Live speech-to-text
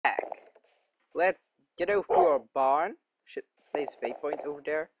let's get over to our barn. Should place waypoint over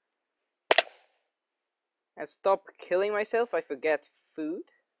there. And stop killing myself. I forget food.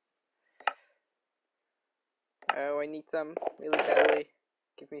 Oh, I need some really badly.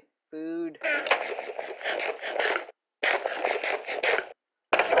 Give me food.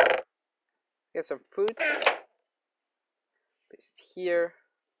 Get some food. Place it here.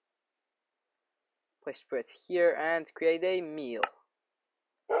 Place bread here and create a meal.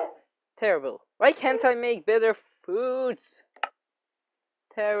 Terrible. Why can't I make better foods?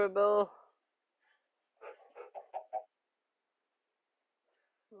 Terrible.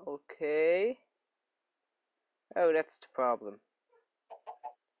 Okay. Oh, that's the problem.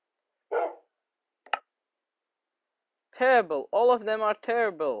 Terrible. All of them are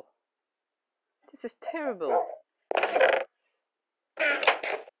terrible. This is terrible.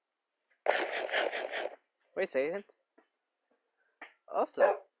 Wait a second. Also,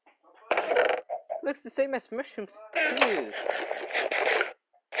 looks the same as mushrooms too.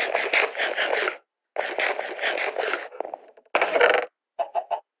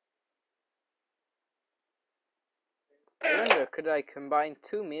 I wonder, could I combine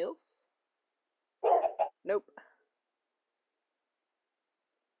two meals? Nope.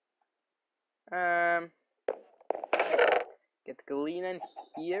 Get Galena in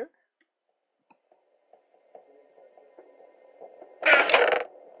here.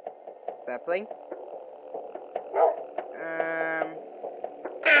 Sapling.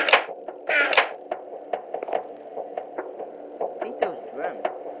 Hate those drums.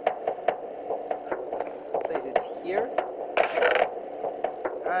 Place this here.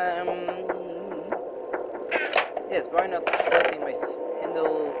 Yes, why not placing my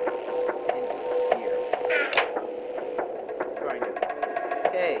spindle in here? Grind it.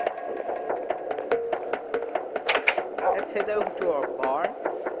 Okay. Let's head over to our barn.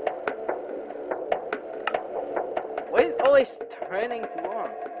 Why is it always turning to on?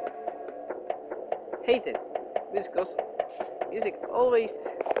 Hate it. Music always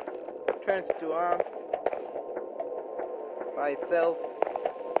turns to on by itself.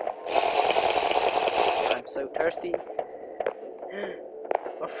 I'm so thirsty.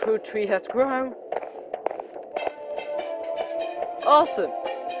 Our fruit tree has grown. Awesome!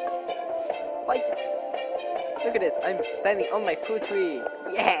 Like it. Look at this, I'm standing on my fruit tree.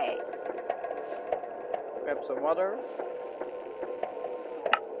 Yay! Grab some water.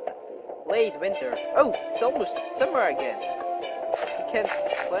 Late winter. Oh, it's almost summer again. We can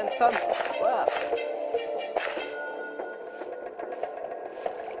plant some. Wow.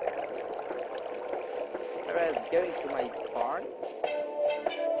 Alright, going to my barn.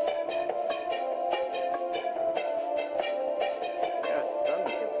 There are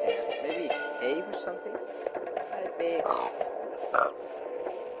zombies up there. Maybe a cave or something? Hi, big.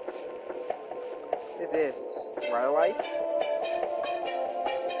 This is wildlife.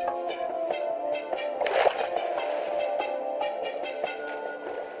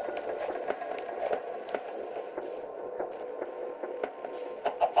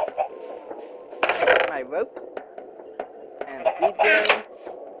 My ropes and feed them,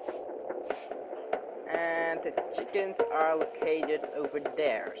 and the chickens are located over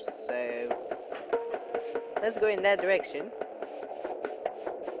there, so let's go in that direction.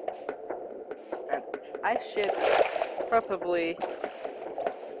 And I should probably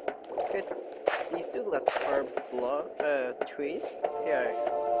cut these Douglas fir trees here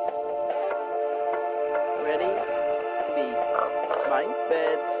ready to be mined,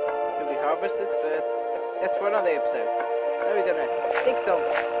 but to be harvested, but that's for another episode. Now we're gonna take some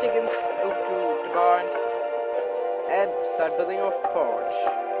chickens over to the barn and start building our forge.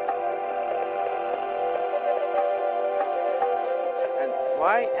 And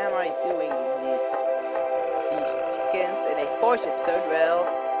why am I doing these chickens in a forge episode? Well,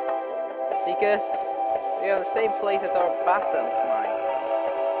 because we're on the same place as our basalt mine.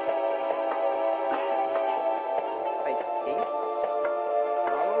 I think.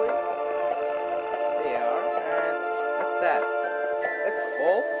 Probably. They are. And what's that? That's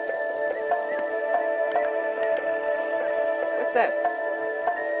coal? What's that?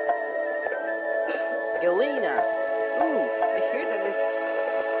 Galena. Ooh, I hear that it's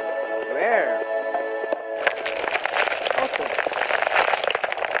rare. Awesome.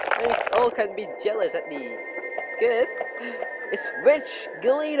 You all can be jealous at me. Good. It's rich.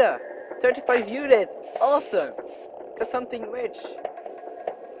 Galena. 35 units. Awesome. That's something rich.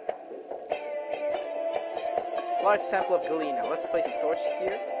 Large sample of Galena. Let's place a torch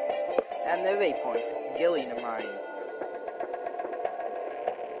here. And the waypoint. Galena mine.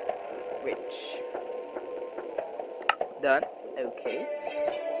 Rich. Done. Okay.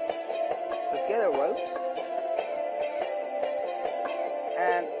 Let's yellow ropes.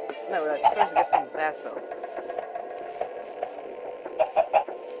 And no, let's first get some basalt.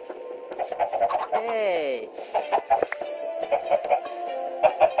 Hey!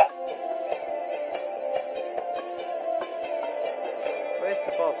 Where's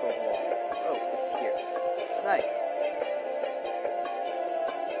the basalt wall? Oh, it's here. Nice.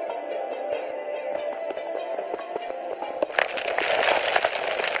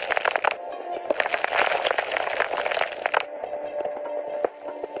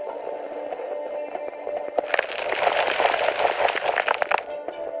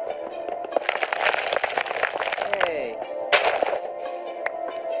 Hey!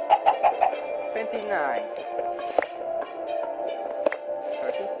 29.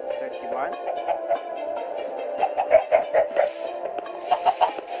 30, 31.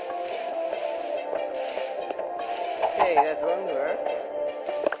 Okay, that won't work.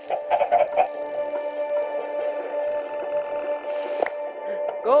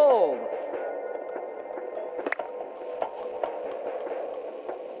 Gold!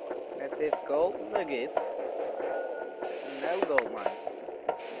 That is gold nugget. No gold mine.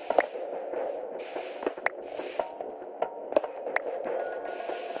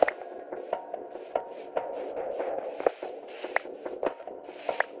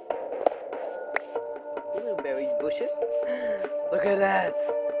 Blueberry bushes. Look at that!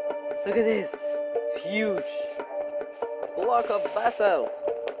 Look at this! It's huge! Block of basalt!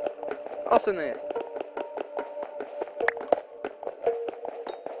 Awesomeness!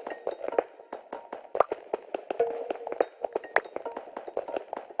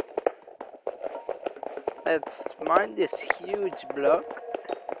 Let's mine this huge block.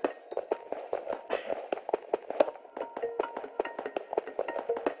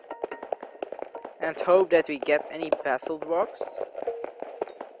 And hope that we get any basalt rocks.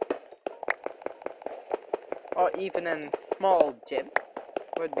 Or even a small gem.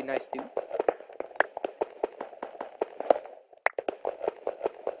 Would be nice too.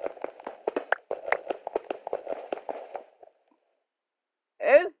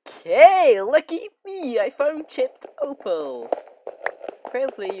 Okay, lucky me! I found chipped opal.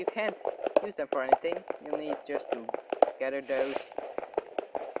 Apparently you can't use them for anything. You'll need just to gather those.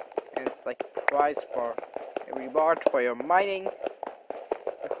 And it's like a prize for a reward for your mining.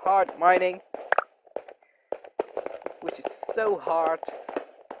 Your hard mining. Which is so hard.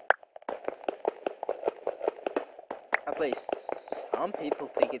 At least some people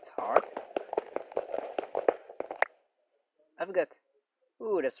think it's hard. I forgot.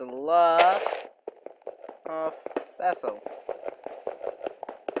 Ooh, there's a lot of basalt.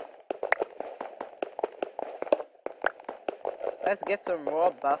 Let's get some raw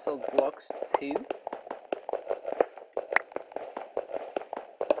basalt blocks too.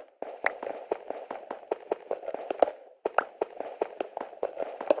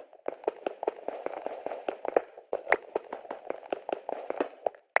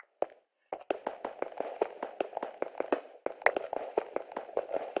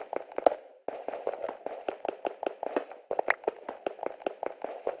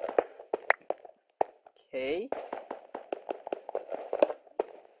 Okay.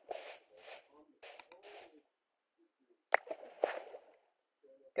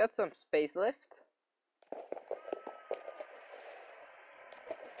 Got some space left.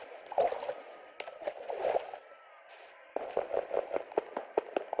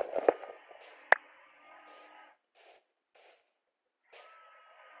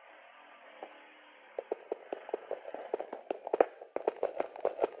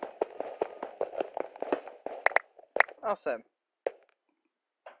 Awesome.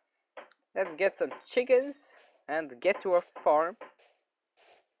 Let's get some chickens and get to our farm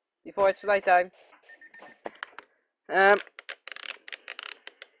before it's nighttime.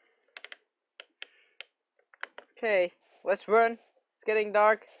 Okay, let's run. It's getting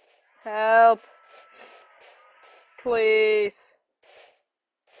dark. Help! Please!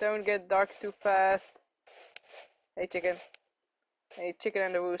 Don't get dark too fast. Hey chicken. Hey chicken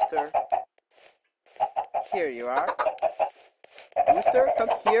and the rooster. Here you are. Rooster, come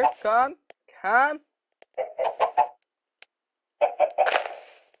here. Come. Come.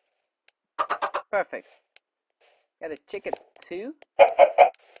 Perfect. Got a chicken too.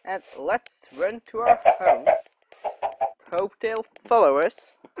 And let's run to our home. Hope they'll follow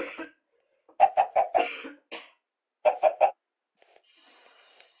us.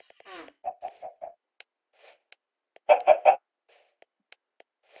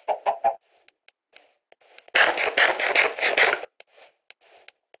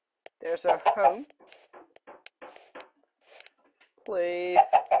 There's our home. Please.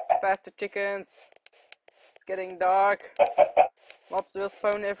 Faster chickens. It's getting dark. Mobs will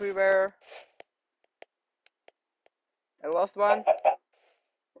spawn everywhere. I lost one.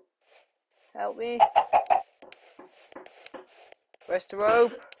 Help me. Where's the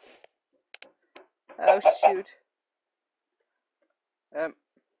rope? Oh shoot.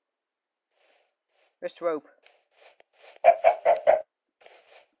 Where's the rope?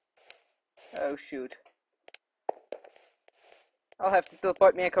 Oh shoot. I'll have to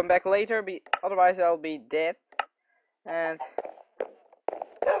teleport me and come back later, otherwise I'll be dead. And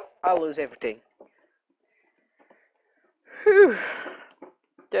I'll lose everything. Whew.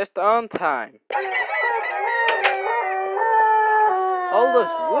 Just on time. All those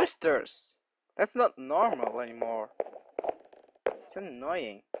roosters. That's not normal anymore. It's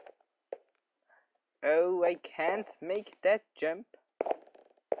annoying. Oh, I can't make that jump.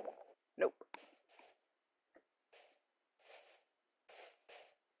 Nope.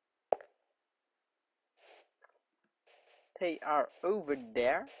 They are over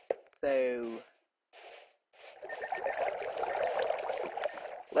there, so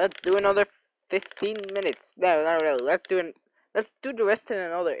let's do another 15 minutes. No. Let's do the rest in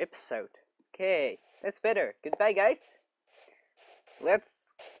another episode. Okay, that's better. Goodbye, guys. Let's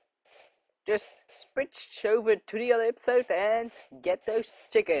just switch over to the other episode and get those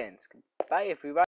chickens. Goodbye, everybody.